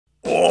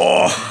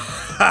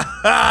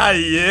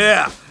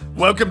Yeah,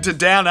 welcome to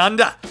Down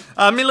Under.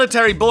 Our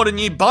military bought a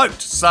new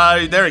boat,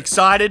 so they're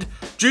excited.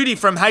 Judy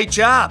from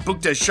HR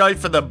booked a show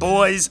for the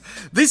boys.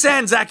 This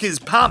Anzac is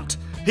pumped.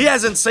 He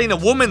hasn't seen a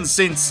woman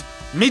since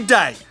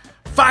midday.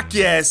 Fuck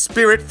yeah,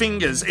 spirit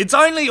fingers. It's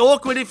only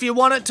awkward if you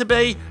want it to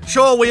be.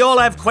 Sure, we all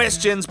have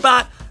questions,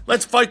 but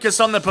let's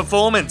focus on the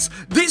performance.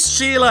 This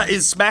Sheila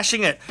is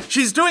smashing it.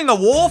 She's doing a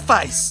war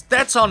face.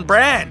 That's on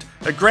brand.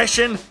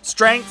 Aggression,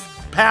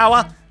 strength,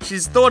 power.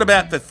 She's thought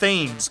about the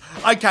themes.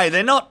 Okay,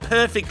 they're not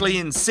perfectly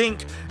in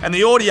sync, and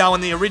the audio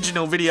in the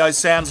original video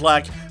sounds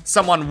like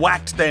someone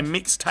whacked their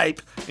mixtape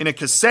in a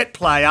cassette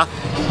player.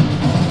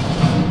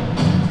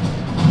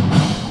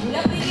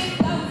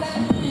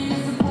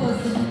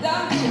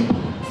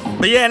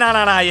 But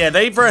yeah,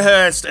 they've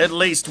rehearsed at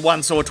least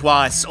once or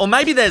twice. Or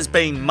maybe there's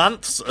been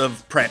months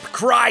of prep.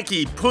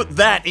 Crikey, put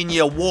that in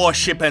your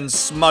warship and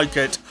smoke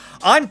it.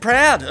 I'm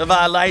proud of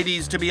our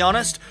ladies, to be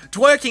honest.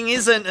 Twerking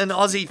isn't an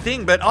Aussie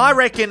thing, but I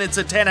reckon it's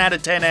a 10 out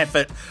of 10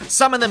 effort.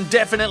 Some of them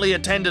definitely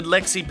attended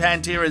Lexi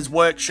Pantera's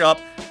workshop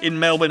in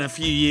Melbourne a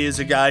few years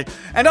ago.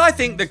 And I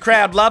think the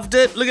crowd loved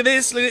it. Look at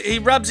this, he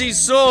rubs his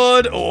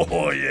sword.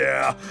 Oh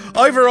yeah.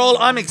 Overall,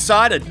 I'm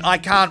excited. I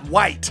can't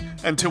wait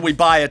until we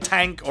buy a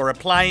tank or a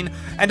plane.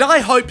 And I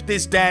hope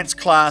this dance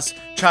class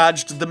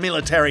charged the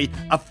military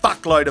a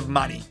fuckload of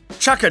money.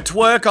 Chuck a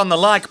twerk on the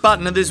like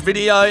button of this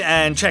video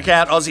and check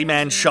out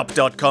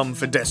AussieManShop.com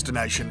for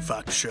destination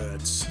fuck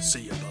shirts.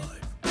 See ya, bye.